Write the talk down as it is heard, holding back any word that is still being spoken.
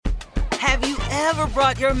Have you ever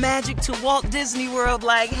brought your magic to Walt Disney World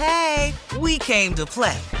like, hey, we came to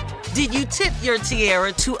play? Did you tip your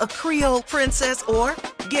tiara to a Creole princess or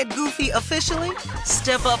get goofy officially?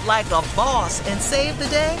 Step up like a boss and save the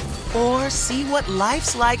day? Or see what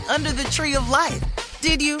life's like under the tree of life?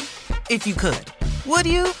 Did you? If you could. Would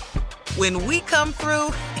you? When we come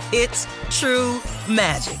through, it's true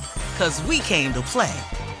magic. 'Cause we came to play.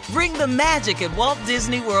 Bring the magic at Walt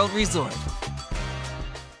Disney World Resort.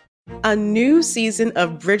 A new season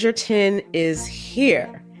of Bridgerton is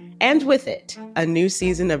here. And with it, a new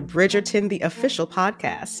season of Bridgerton, the official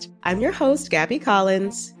podcast. I'm your host, Gabby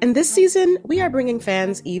Collins, and this season, we are bringing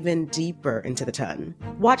fans even deeper into the ton.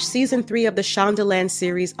 Watch season 3 of the Shondaland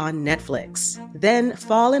series on Netflix. Then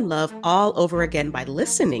fall in love all over again by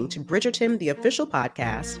listening to Bridgerton, the official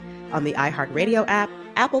podcast, on the iHeartRadio app,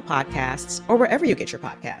 Apple Podcasts, or wherever you get your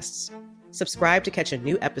podcasts. Subscribe to catch a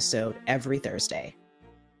new episode every Thursday.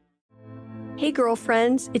 Hey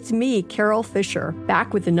girlfriends, it's me, Carol Fisher,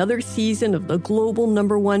 back with another season of the global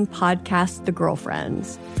 #1 podcast, The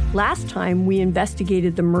Girlfriends. Last time, we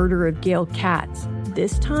investigated the murder of Gail Katz.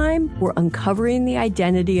 This time, we're uncovering the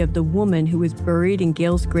identity of the woman who was buried in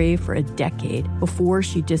Gail's grave for a decade before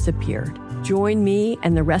she disappeared. Join me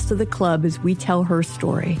and the rest of the club as we tell her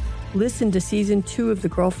story. Listen to Season 2 of The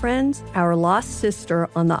Girlfriends, Our Lost Sister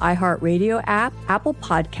on the iHeartRadio app, Apple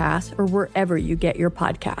Podcasts, or wherever you get your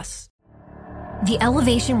podcasts. The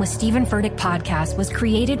Elevation with Stephen Furtick podcast was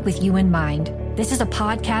created with you in mind. This is a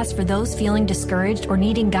podcast for those feeling discouraged or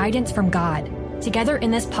needing guidance from God. Together in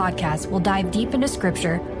this podcast, we'll dive deep into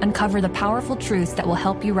Scripture, uncover the powerful truths that will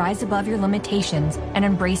help you rise above your limitations and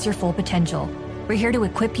embrace your full potential. We're here to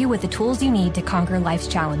equip you with the tools you need to conquer life's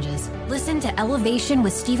challenges. Listen to Elevation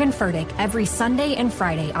with Stephen Furtick every Sunday and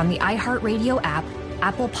Friday on the iHeartRadio app,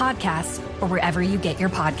 Apple Podcasts, or wherever you get your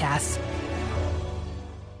podcasts.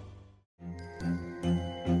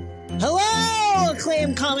 Hello,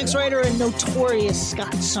 acclaimed comics writer and notorious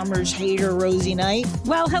Scott Summers hater, Rosie Knight.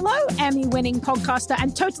 Well, hello, Emmy-winning podcaster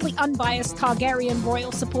and totally unbiased Targaryen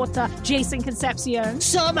royal supporter, Jason Concepcion.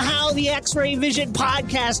 Somehow the X-Ray Vision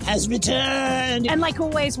podcast has returned. And like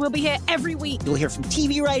always, we'll be here every week. You'll hear from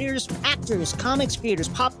TV writers, actors, comics creators,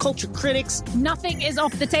 pop culture critics. Nothing is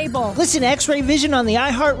off the table. Listen to X-Ray Vision on the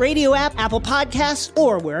iHeartRadio app, Apple Podcasts,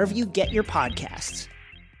 or wherever you get your podcasts.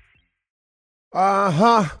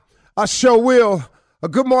 I sure will.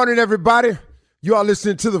 Good morning, everybody. You are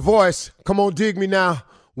listening to The Voice. Come on, dig me now.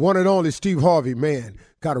 One and only Steve Harvey, man,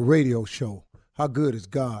 got a radio show. How good is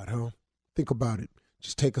God, huh? Think about it.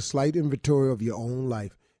 Just take a slight inventory of your own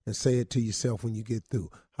life and say it to yourself when you get through.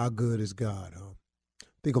 How good is God, huh?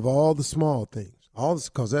 Think of all the small things. All this,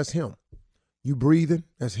 because that's him. You breathing,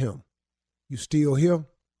 that's him. You still here,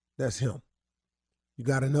 that's him. You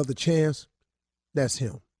got another chance, that's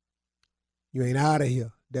him. You ain't out of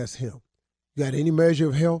here. That's him. You got any measure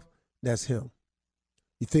of health? That's him.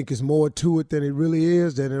 You think it's more to it than it really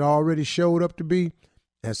is, than it already showed up to be?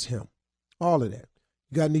 That's him. All of that.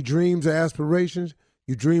 You got any dreams or aspirations?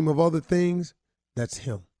 You dream of other things? That's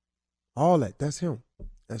him. All that. That's him.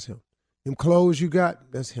 That's him. Them clothes you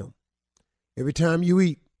got? That's him. Every time you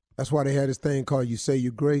eat, that's why they had this thing called You Say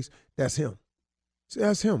Your Grace. That's him. See,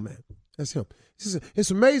 that's him, man. That's him. It's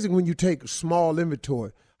amazing when you take small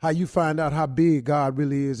inventory, how you find out how big God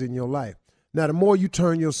really is in your life. Now, the more you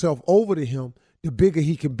turn yourself over to him, the bigger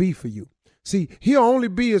he can be for you. See, he'll only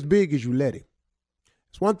be as big as you let him.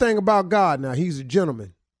 It's one thing about God now, he's a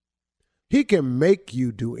gentleman. He can make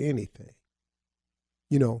you do anything.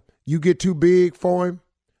 You know, you get too big for him.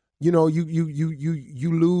 You know, you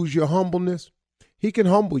lose your humbleness. He can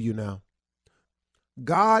humble you now.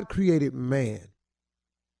 God created man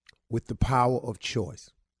with the power of choice.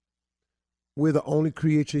 We're the only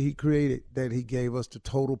creature he created that he gave us the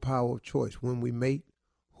total power of choice. When we mate,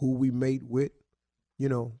 who we mate with, you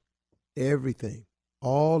know, everything,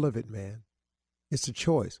 all of it, man. It's a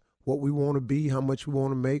choice. What we want to be, how much we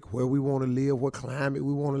want to make, where we want to live, what climate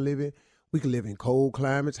we want to live in. We can live in cold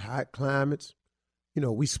climates, hot climates. You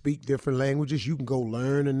know, we speak different languages. You can go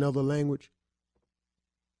learn another language.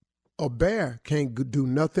 A bear can't do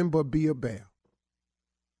nothing but be a bear.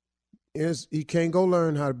 He can't go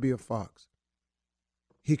learn how to be a fox.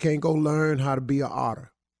 He can't go learn how to be an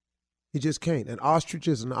otter. He just can't. An ostrich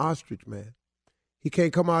is an ostrich, man. He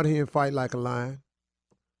can't come out here and fight like a lion.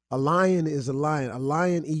 A lion is a lion. A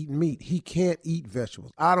lion eat meat. He can't eat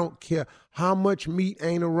vegetables. I don't care how much meat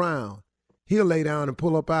ain't around. He'll lay down and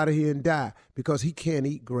pull up out of here and die because he can't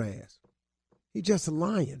eat grass. He's just a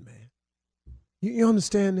lion, man. You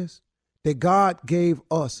understand this? That God gave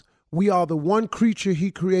us. We are the one creature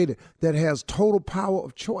he created that has total power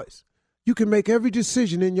of choice. You can make every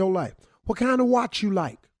decision in your life. What kind of watch you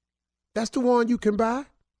like? That's the one you can buy.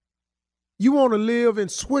 You want to live in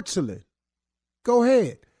Switzerland? Go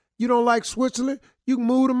ahead. You don't like Switzerland? You can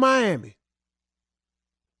move to Miami.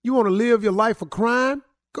 You want to live your life of crime?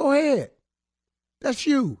 Go ahead. That's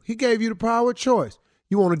you. He gave you the power of choice.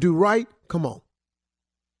 You want to do right? Come on.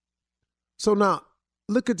 So now,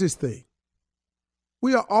 look at this thing.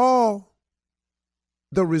 We are all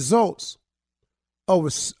the results of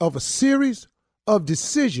a series of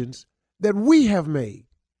decisions that we have made.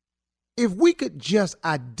 If we could just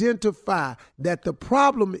identify that the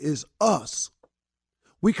problem is us,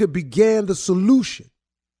 we could begin the solution.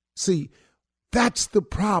 See, that's the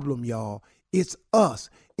problem, y'all. It's us.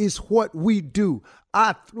 It's what we do.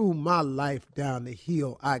 I threw my life down the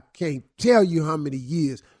hill. I can't tell you how many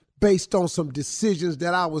years based on some decisions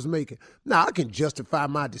that I was making. Now, I can justify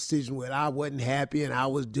my decision when I wasn't happy and I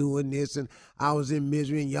was doing this and I was in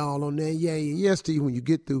misery and y'all on there. Yeah, yes, Steve, when you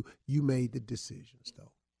get through, you made the decisions,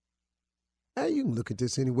 though. Now, you can look at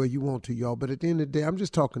this any way you want to, y'all, but at the end of the day, I'm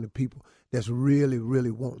just talking to people that's really,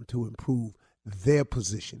 really wanting to improve their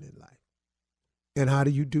position in life. And how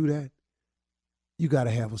do you do that? You got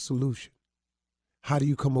to have a solution. How do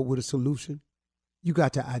you come up with a solution? You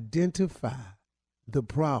got to identify the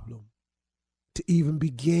problem to even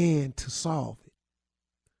begin to solve it.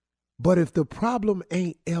 But if the problem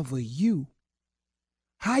ain't ever you,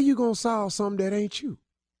 how you going to solve something that ain't you?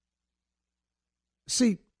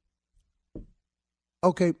 See,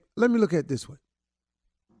 okay, let me look at it this way.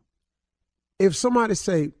 If somebody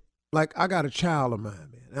say, like, I got a child of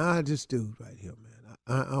mine, man, this dude right here, man,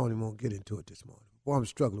 I don't even want to get into it this morning. Boy, I'm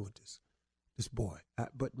struggling with this boy.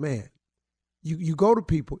 But, man, you go to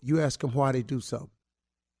people, you ask them why they do something.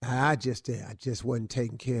 I just wasn't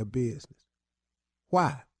taking care of business.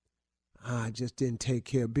 Why? I just didn't take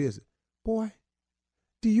care of business. Boy,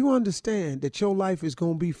 do you understand that your life is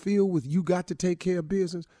going to be filled with you got to take care of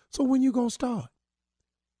business? So when you going to start?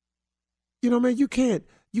 You know, man, you can't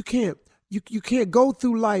go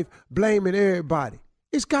through life blaming everybody.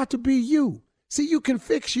 It's got to be you. See, you can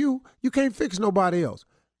fix you. You can't fix nobody else.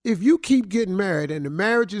 If you keep getting married and the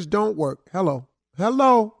marriages don't work, hello.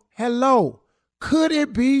 Could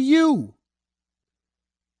it be you?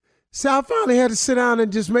 See, I finally had to sit down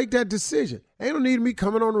and just make that decision. Ain't no need of me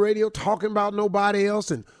coming on the radio talking about nobody else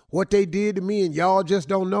and what they did to me and y'all just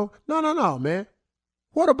don't know. No, man.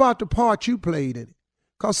 What about the part you played in it?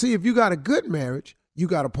 Because, see, if you got a good marriage, you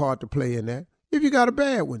got a part to play in that. If you got a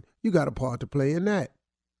bad one, you got a part to play in that.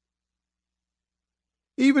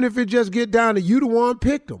 Even if it just get down to you the one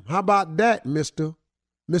picked them. How about that, Mr.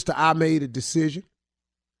 I made a decision?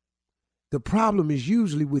 The problem is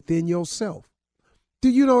usually within yourself. Do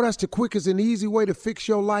you know that's the quickest and easy way to fix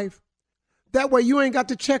your life? That way you ain't got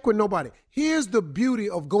to check with nobody. Here's the beauty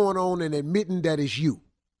of going on and admitting that it's you.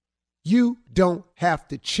 You don't have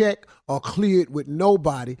to check or clear it with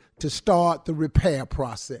nobody to start the repair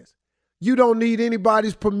process. You don't need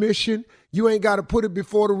anybody's permission. You ain't got to put it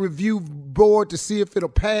before the review board to see if it'll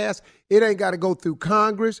pass. It ain't got to go through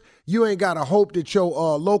Congress. You ain't got to hope that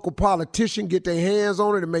your local politician get their hands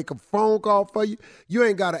on it and make a phone call for you. You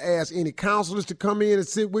ain't got to ask any counselors to come in and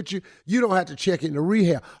sit with you. You don't have to check into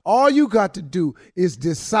rehab. All you got to do is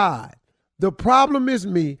decide. The problem is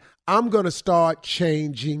me. I'm going to start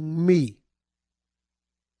changing me.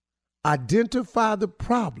 Identify the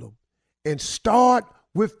problem and start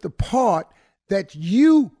with the part that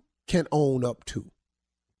you can own up to.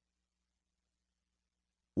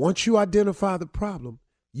 Once you identify the problem,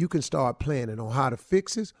 you can start planning on how to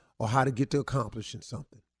fix it or how to get to accomplishing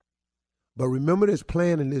something. But remember this,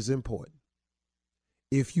 planning is important.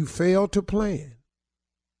 If you fail to plan,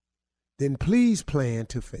 then please plan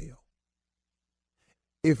to fail.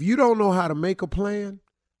 If you don't know how to make a plan,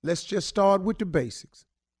 let's just start with the basics.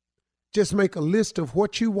 Just make a list of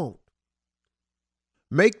what you want.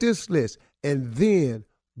 Make this list and then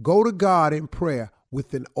go to God in prayer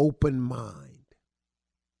with an open mind.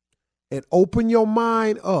 And open your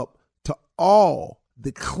mind up to all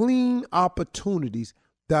the clean opportunities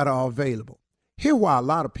that are available. Here's why a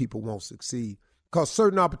lot of people won't succeed. Because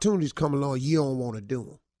certain opportunities come along, you don't want to do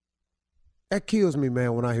them. That kills me,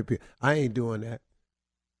 man, when I hear people. I ain't doing that.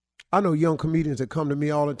 I know young comedians that come to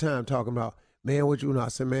me all the time talking about, man, what you know? I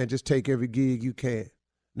said, man, just take every gig you can.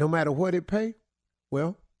 No matter what it pay.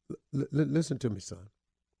 Well, listen to me, son.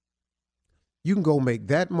 You can go make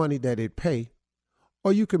that money that it pay,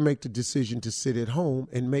 or you can make the decision to sit at home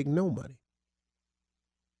and make no money.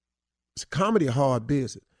 It's comedy a hard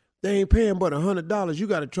business. They ain't paying but $100. You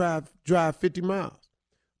got to drive 50 miles.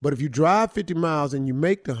 But if you drive 50 miles and you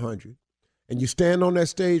make the 100 and you stand on that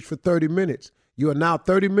stage for 30 minutes, you are now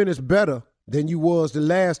 30 minutes better than you was the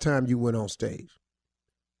last time you went on stage.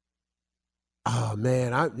 Oh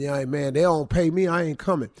man, man, they don't pay me. I ain't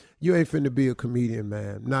coming. You ain't finna be a comedian,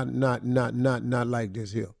 man. Not like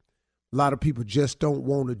this here. A lot of people just don't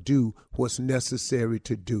want to do what's necessary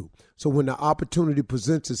to do. So when the opportunity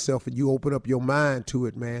presents itself and you open up your mind to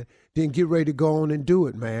it, man, then get ready to go on and do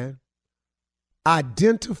it, man.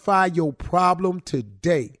 Identify your problem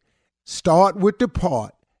today. Start with the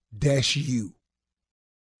part that's you.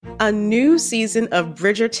 A new season of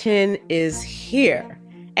Bridgerton is here.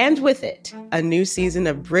 And with it, a new season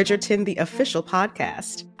of Bridgerton, the official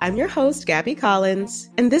podcast. I'm your host, Gabby Collins,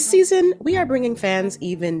 and this season, we are bringing fans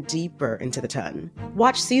even deeper into the ton.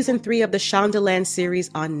 Watch season 3 of the Shondaland series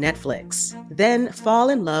on Netflix. Then fall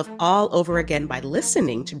in love all over again by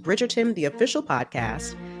listening to Bridgerton, the official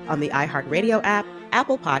podcast, on the iHeartRadio app,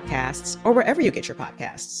 Apple Podcasts, or wherever you get your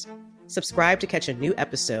podcasts. Subscribe to catch a new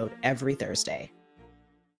episode every Thursday.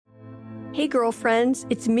 Hey girlfriends,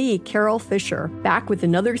 it's me, Carol Fisher, back with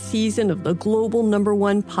another season of the global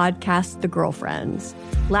 #1 podcast, The Girlfriends.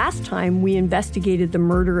 Last time, we investigated the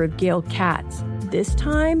murder of Gail Katz. This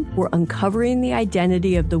time, we're uncovering the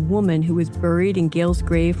identity of the woman who was buried in Gail's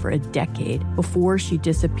grave for a decade before she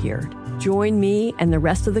disappeared. Join me and the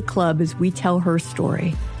rest of the club as we tell her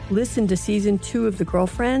story. Listen to Season 2 of The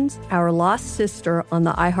Girlfriends, Our Lost Sister on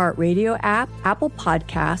the iHeartRadio app, Apple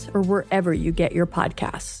Podcasts, or wherever you get your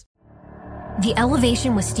podcasts. The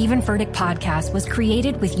Elevation with Stephen Furtick podcast was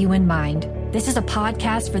created with you in mind. This is a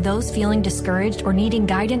podcast for those feeling discouraged or needing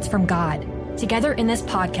guidance from God. Together in this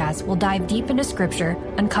podcast, we'll dive deep into scripture,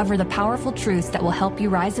 uncover the powerful truths that will help you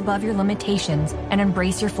rise above your limitations and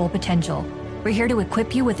embrace your full potential. We're here to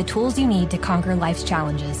equip you with the tools you need to conquer life's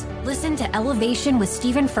challenges. Listen to Elevation with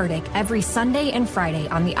Stephen Furtick every Sunday and Friday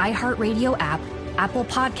on the iHeartRadio app, Apple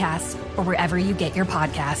Podcasts, or wherever you get your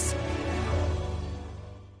podcasts.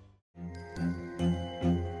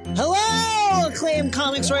 Hello, acclaimed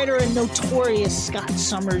comics writer and notorious Scott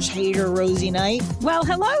Summers hater, Rosie Knight. Well,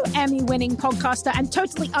 hello, Emmy-winning podcaster and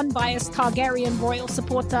totally unbiased Targaryen royal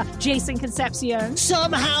supporter, Jason Concepcion.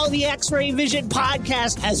 Somehow the X-Ray Vision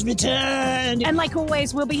podcast has returned. And like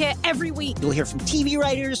always, we'll be here every week. You'll hear from TV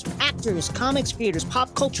writers, actors, comics creators,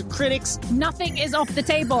 pop culture critics. Nothing is off the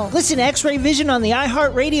table. Listen to X-Ray Vision on the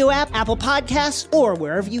iHeartRadio app, Apple Podcasts, or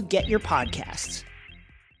wherever you get your podcasts.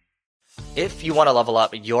 If you want to level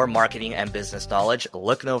up your marketing and business knowledge,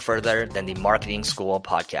 look no further than the Marketing School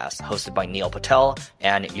podcast, hosted by Neil Patel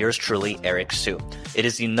and yours truly, Eric Su. It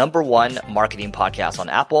is the #1 marketing podcast on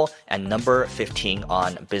Apple and number 15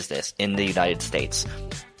 on business in the United States.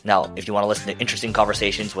 Now, if you want to listen to interesting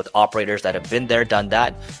conversations with operators that have been there, done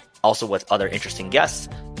that, also with other interesting guests,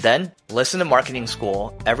 then listen to Marketing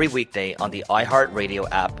School every weekday on the iHeartRadio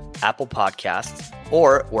app, Apple Podcasts,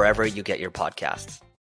 or wherever you get your podcasts.